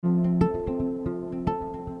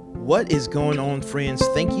What is going on, friends?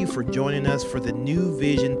 Thank you for joining us for the New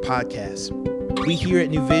Vision podcast. We here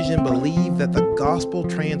at New Vision believe that the gospel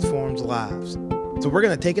transforms lives. So we're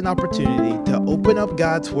going to take an opportunity to open up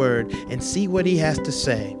God's word and see what he has to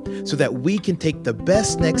say so that we can take the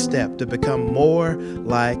best next step to become more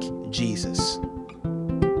like Jesus.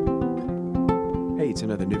 Hey, it's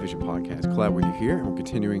another New Vision podcast. Glad you're here. And we're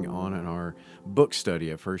continuing on in our book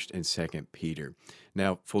study of 1st and 2nd Peter.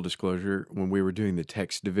 Now, full disclosure, when we were doing the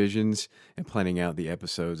text divisions and planning out the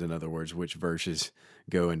episodes, in other words, which verses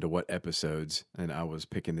go into what episodes, and I was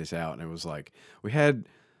picking this out, and it was like, we had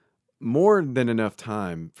more than enough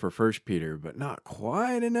time for 1st Peter, but not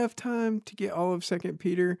quite enough time to get all of 2nd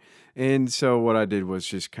Peter. And so what I did was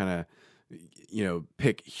just kind of,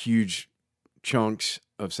 pick huge chunks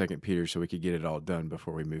of 2nd Peter so we could get it all done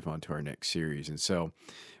before we move on to our next series. And so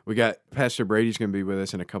we got Pastor Brady's going to be with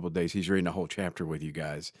us in a couple of days. He's reading a whole chapter with you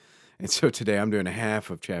guys. And so today I'm doing a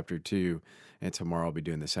half of chapter 2, and tomorrow I'll be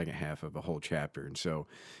doing the second half of a whole chapter. And so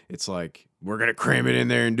it's like, we're going to cram it in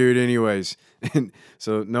there and do it anyways. And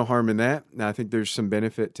so no harm in that. Now, I think there's some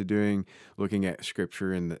benefit to looking at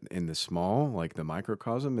scripture in the small, like the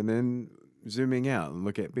microcosm, and then zooming out and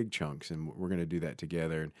look at big chunks, and we're going to do that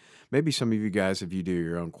together. And maybe some of you guys, if you do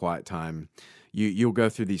your own quiet time, you'll go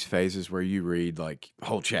through these phases where you read like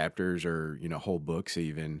whole chapters or whole books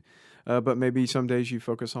even, but maybe some days you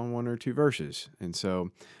focus on one or two verses. And so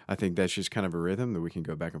I think that's just kind of a rhythm that we can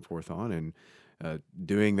go back and forth on, and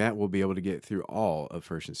doing that, we'll be able to get through all of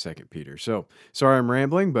 1st and 2nd Peter. So, sorry I'm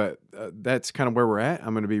rambling, but that's kind of where we're at.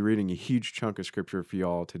 I'm going to be reading a huge chunk of scripture for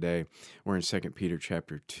y'all today. We're in 2nd Peter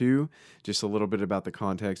chapter 2. Just a little bit about the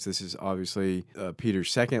context. This is obviously Peter's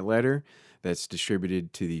second letter that's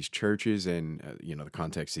distributed to these churches, and the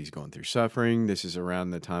context, he's going through suffering. This is around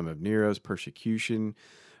the time of Nero's persecution.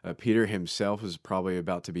 Peter himself is probably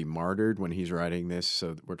about to be martyred when he's writing this,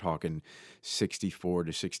 so we're talking 64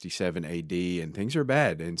 to 67 AD, and things are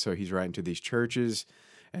bad. And so he's writing to these churches,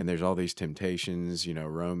 and there's all these temptations.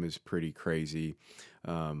 Rome is pretty crazy,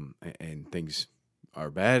 and things are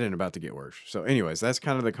bad and about to get worse. So anyways, that's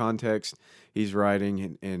kind of the context he's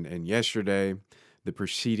writing. And yesterday, the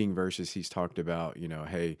preceding verses, he's talked about,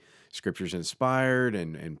 hey, Scripture's inspired,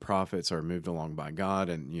 and prophets are moved along by God,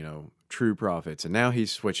 and, true prophets. And now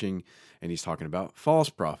he's switching, and he's talking about false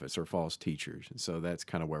prophets or false teachers. And so that's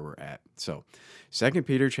kind of where we're at. So 2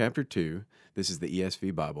 Peter chapter 2, this is the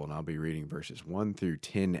ESV Bible, and I'll be reading verses 1 through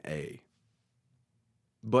 10a.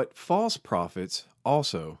 But false prophets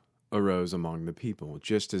also arose among the people,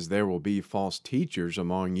 just as there will be false teachers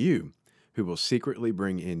among you, who will secretly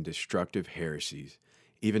bring in destructive heresies,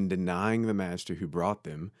 even denying the master who brought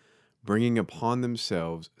them, bringing upon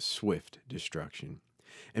themselves swift destruction.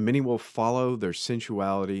 And many will follow their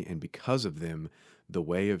sensuality, and because of them, the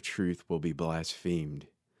way of truth will be blasphemed.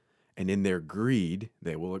 And in their greed,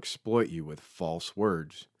 they will exploit you with false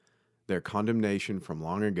words. Their condemnation from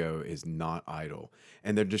long ago is not idle,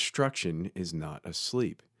 and their destruction is not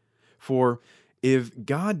asleep. For if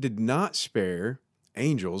God did not spare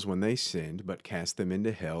angels when they sinned, but cast them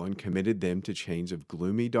into hell and committed them to chains of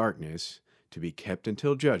gloomy darkness to be kept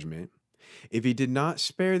until judgment, if he did not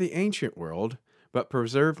spare the ancient world, but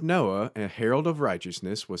preserved Noah, a herald of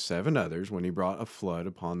righteousness, with 7 others when he brought a flood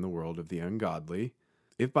upon the world of the ungodly,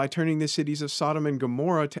 if by turning the cities of Sodom and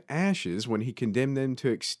Gomorrah to ashes when he condemned them to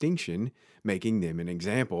extinction, making them an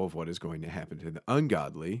example of what is going to happen to the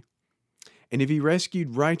ungodly, and if he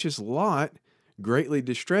rescued righteous Lot, greatly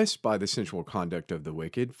distressed by the sensual conduct of the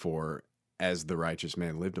wicked, for as the righteous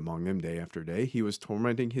man lived among them day after day, he was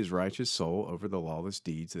tormenting his righteous soul over the lawless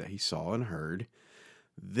deeds that he saw and heard,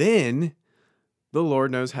 then the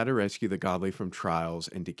Lord knows how to rescue the godly from trials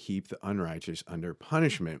and to keep the unrighteous under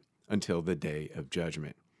punishment until the day of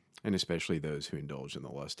judgment, and especially those who indulge in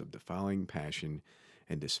the lust of defiling passion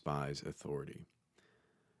and despise authority.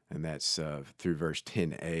 And that's through verse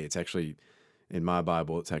 10a. It's actually, in my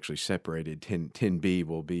Bible, it's actually separated. 10b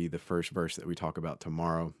will be the first verse that we talk about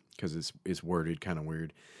tomorrow, because it's worded kind of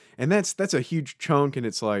weird. And that's a huge chunk, and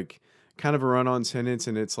it's like kind of a run-on sentence,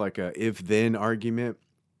 and it's like a if-then argument.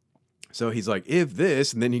 So he's like, if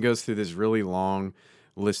this, and then he goes through this really long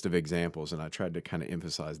list of examples, and I tried to kind of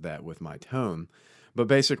emphasize that with my tone. But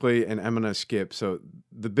basically, and I'm going to skip, so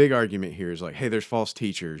the big argument here is like, hey, there's false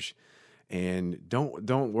teachers, and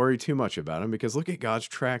don't worry too much about them, because look at God's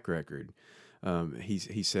track record.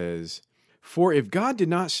 He says, for if God did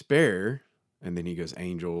not spare, and then he goes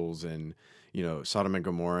angels and, Sodom and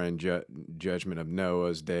Gomorrah and judgment of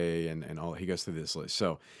Noah's day and all, he goes through this list.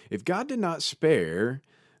 So if God did not spare,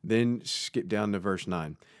 then skip down to verse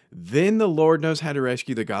 9. Then the Lord knows how to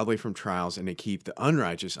rescue the godly from trials and to keep the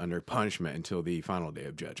unrighteous under punishment until the final day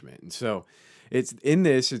of judgment. And so it's in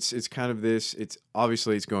this, it's kind of this, it's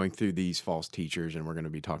obviously it's going through these false teachers, and we're going to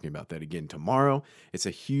be talking about that again tomorrow. It's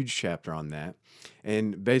a huge chapter on that.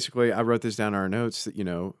 And basically, I wrote this down in our notes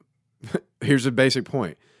that, here's a basic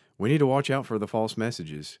point. We need to watch out for the false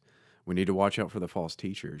messages. We need to watch out for the false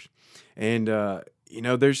teachers. And,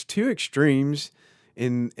 there's two extremes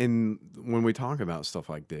in when we talk about stuff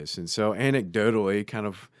like this. And so anecdotally, kind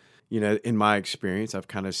of, in my experience, I've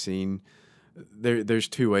kind of seen there's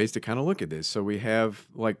two ways to kind of look at this. So we have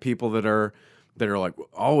like people that are like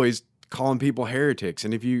always calling people heretics.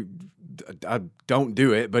 And if I don't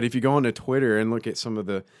do it, but if you go onto Twitter and look at some of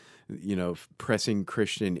the, pressing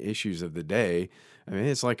Christian issues of the day, I mean,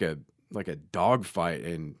 it's like a dogfight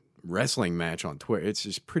and wrestling match on Twitter. It's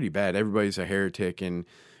just pretty bad. Everybody's a heretic and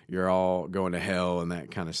you're all going to hell and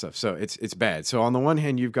that kind of stuff. So it's bad. So on the one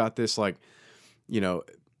hand, you've got this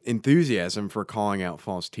enthusiasm for calling out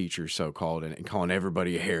false teachers, so-called, and calling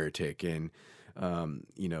everybody a heretic. And,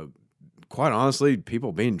 quite honestly,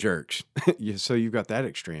 people being jerks. So you've got that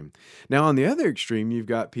extreme. Now, on the other extreme, you've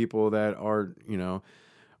got people that are,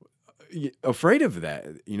 afraid of that,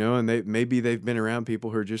 and they've been around people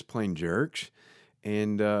who are just plain jerks.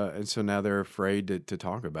 And so now they're afraid to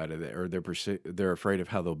talk about it, or they're afraid of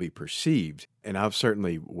how they'll be perceived. And I've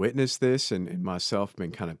certainly witnessed this, and myself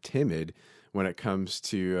been kind of timid when it comes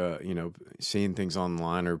to seeing things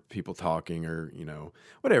online or people talking or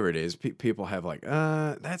whatever it is. People have like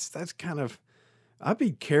that's kind of, I'd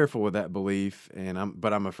be careful with that belief,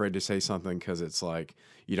 but I'm afraid to say something because it's like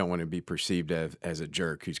you don't want to be perceived as a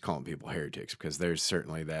jerk who's calling people heretics, because there's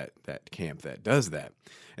certainly that camp that does that.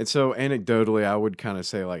 And so anecdotally, I would kind of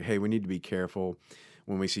say like, hey, we need to be careful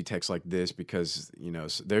when we see texts like this, because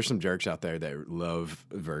there's some jerks out there that love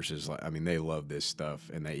verses. They love this stuff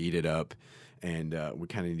and they eat it up, and we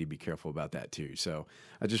kind of need to be careful about that too. So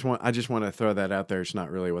I just want to throw that out there. It's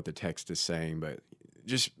not really what the text is saying, but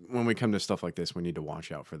just when we come to stuff like this, we need to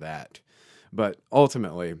watch out for that. But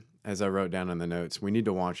ultimately, as I wrote down in the notes, we need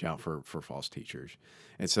to watch out for false teachers.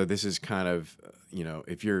 And so this is kind of,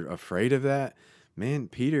 if you're afraid of that, man,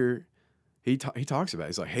 Peter, he talks about it.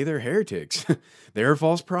 He's like, hey, they're heretics. There are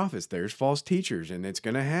false prophets. There's false teachers, and it's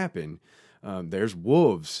going to happen. There's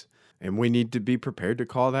wolves, and we need to be prepared to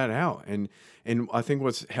call that out. And I think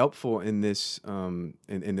what's helpful in this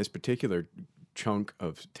in this particular chunk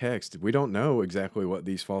of text, we don't know exactly what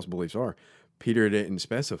these false beliefs are. Peter didn't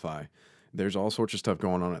specify. There's all sorts of stuff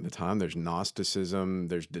going on at the time. There's Gnosticism.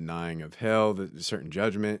 There's denying of hell, the certain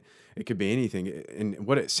judgment. It could be anything. And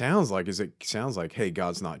what it sounds like, hey,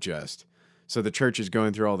 God's not just. So the church is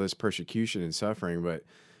going through all this persecution and suffering, but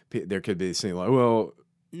there could be this thing like, well,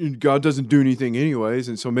 God doesn't do anything anyways,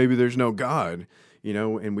 and so maybe there's no God,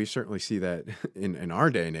 and we certainly see that in our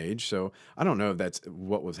day and age. So I don't know if that's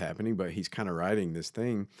what was happening, but he's kind of writing this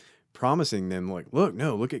thing, promising them like,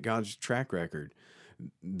 look at God's track record.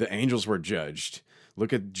 The angels were judged.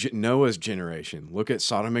 Look at Noah's generation. Look at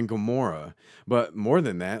Sodom and Gomorrah. But more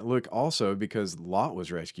than that, look also, because Lot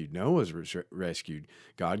was rescued, Noah was rescued.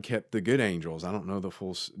 God kept the good angels. I don't know the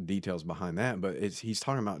full details behind that, but he's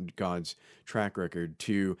talking about God's track record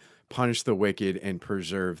to punish the wicked and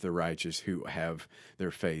preserve the righteous who have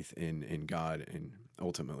their faith in God and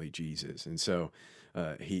ultimately Jesus. And so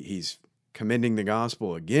he's commending the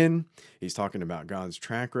gospel again. He's talking about God's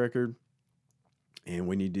track record. And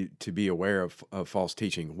we need to be aware of false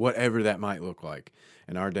teaching, whatever that might look like.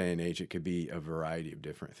 In our day and age, it could be a variety of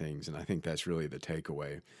different things. And I think that's really the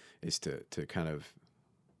takeaway, is to kind of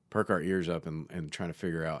perk our ears up and trying to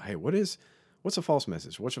figure out, hey, what's a false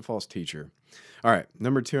message? What's a false teacher? All right,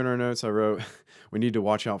 number 2 in our notes, I wrote, we need to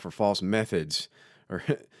watch out for false methods.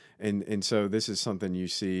 And so this is something you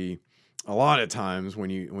see a lot of times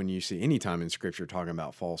when you see any time in Scripture talking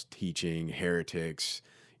about false teaching, heretics,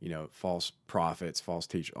 false prophets, false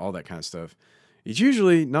teachers, all that kind of stuff. It's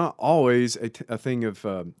usually not always a thing of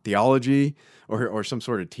theology or some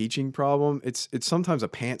sort of teaching problem. It's sometimes a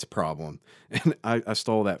pants problem. And I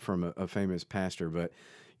stole that from a famous pastor, but,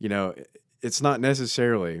 it's not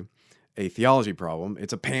necessarily a theology problem.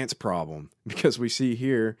 It's a pants problem, because we see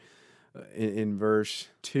here in verse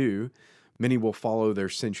 2, many will follow their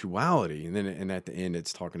sensuality. And at the end,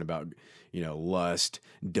 it's talking about, lust,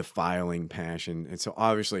 defiling passion. And so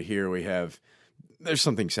obviously here there's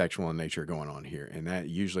something sexual in nature going on here. And that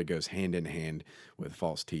usually goes hand in hand with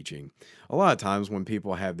false teaching. A lot of times when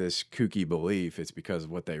people have this kooky belief, it's because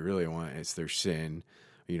of what they really want. It's their sin.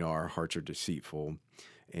 Our hearts are deceitful,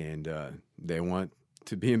 and they want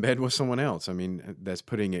to be in bed with someone else. I mean, that's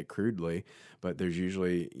putting it crudely, but there's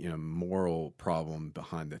usually, moral problem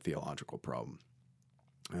behind the theological problem.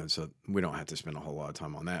 So we don't have to spend a whole lot of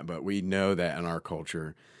time on that, but we know that in our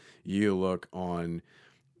culture, you look on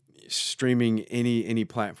streaming any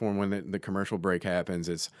platform when the commercial break happens,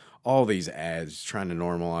 it's all these ads trying to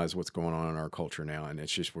normalize what's going on in our culture now, and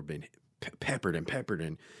it's just we're being peppered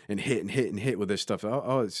and hit with this stuff.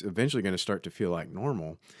 It's eventually going to start to feel like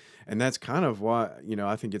normal. And that's kind of why,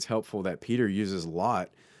 I think it's helpful that Peter uses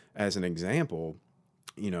Lot as an example.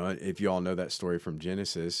 If you all know that story from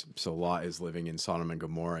Genesis, so Lot is living in Sodom and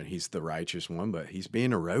Gomorrah, and he's the righteous one, but he's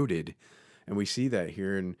being eroded. And we see that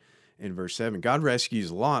here in verse 7. God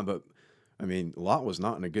rescues Lot, but Lot was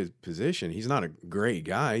not in a good position. He's not a great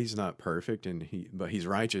guy. He's not perfect, but he's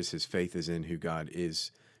righteous. His faith is in who God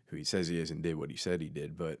is, who he says he is, and did what he said he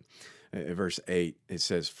did. But in verse 8, it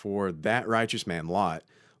says, "For that righteous man, Lot,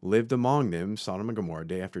 lived among them, Sodom and Gomorrah,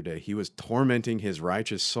 day after day. He was tormenting his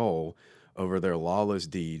righteous soul over their lawless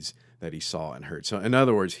deeds that he saw and heard." So in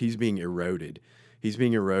other words, he's being eroded. He's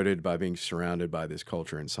being eroded by being surrounded by this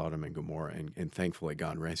culture in Sodom and Gomorrah, and thankfully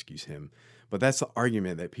God rescues him. But that's the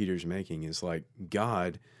argument that Peter's making, is like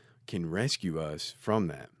God can rescue us from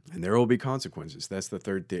that, and there will be consequences. That's the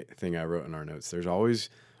third thing I wrote in our notes. There's always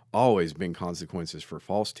been consequences for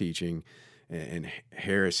false teaching and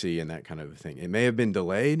heresy and that kind of thing. It may have been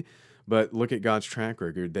delayed, but look at God's track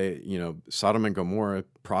record. Sodom and Gomorrah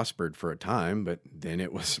prospered for a time, but then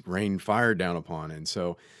it was rained fire down upon. And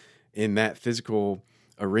so in that physical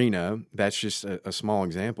arena, that's just a small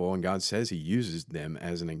example. And God says he uses them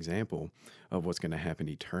as an example of what's going to happen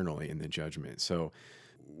eternally in the judgment. So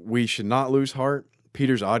we should not lose heart.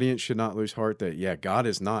 Peter's audience should not lose heart that, God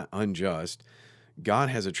is not unjust. God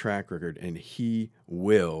has a track record, and he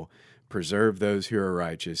will preserve those who are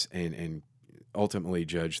righteous and ultimately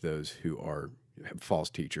judge those who are false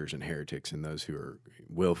teachers and heretics and those who are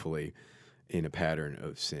willfully in a pattern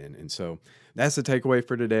of sin. And so that's the takeaway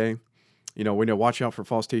for today. We need to watch out for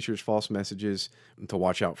false teachers, false messages, to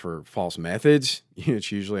watch out for false methods.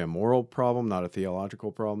 It's usually a moral problem, not a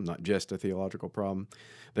theological problem, not just a theological problem.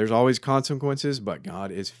 There's always consequences, but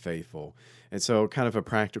God is faithful. And so kind of a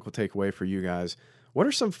practical takeaway for you guys. What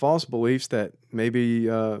are some false beliefs that maybe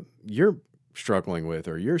you're struggling with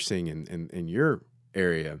or you're seeing in your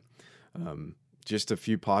area? Just a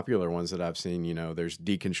few popular ones that I've seen, there's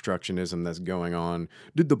deconstructionism that's going on.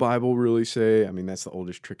 Did the Bible really say? That's the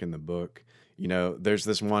oldest trick in the book. There's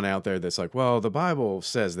this one out there that's like, well, the Bible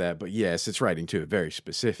says that, but yes, it's writing to a very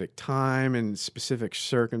specific time and specific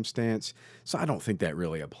circumstance. So I don't think that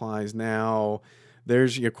really applies now.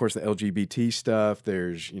 There's, of course, the LGBT stuff.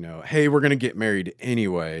 There's, hey, we're going to get married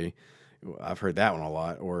anyway. I've heard that one a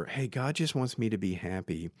lot. Or, hey, God just wants me to be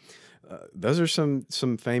happy. Those are some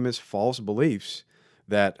famous false beliefs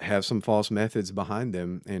that have some false methods behind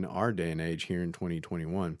them in our day and age here in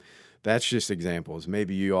 2021. That's just examples.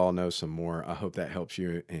 Maybe you all know some more. I hope that helps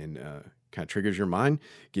you and kind of triggers your mind,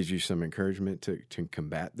 gives you some encouragement to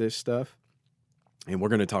combat this stuff. And we're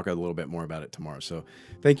going to talk a little bit more about it tomorrow. So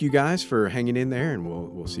thank you guys for hanging in there, and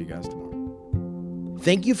we'll see you guys tomorrow.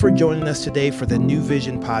 Thank you for joining us today for the New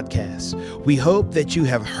Vision podcast. We hope that you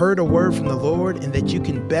have heard a word from the Lord and that you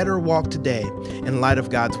can better walk today in light of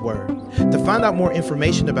God's word. To find out more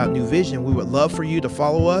information about New Vision, we would love for you to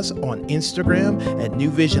follow us on Instagram at New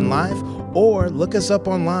Vision Life, or look us up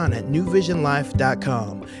online at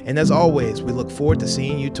newvisionlife.com. And as always, we look forward to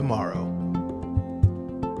seeing you tomorrow.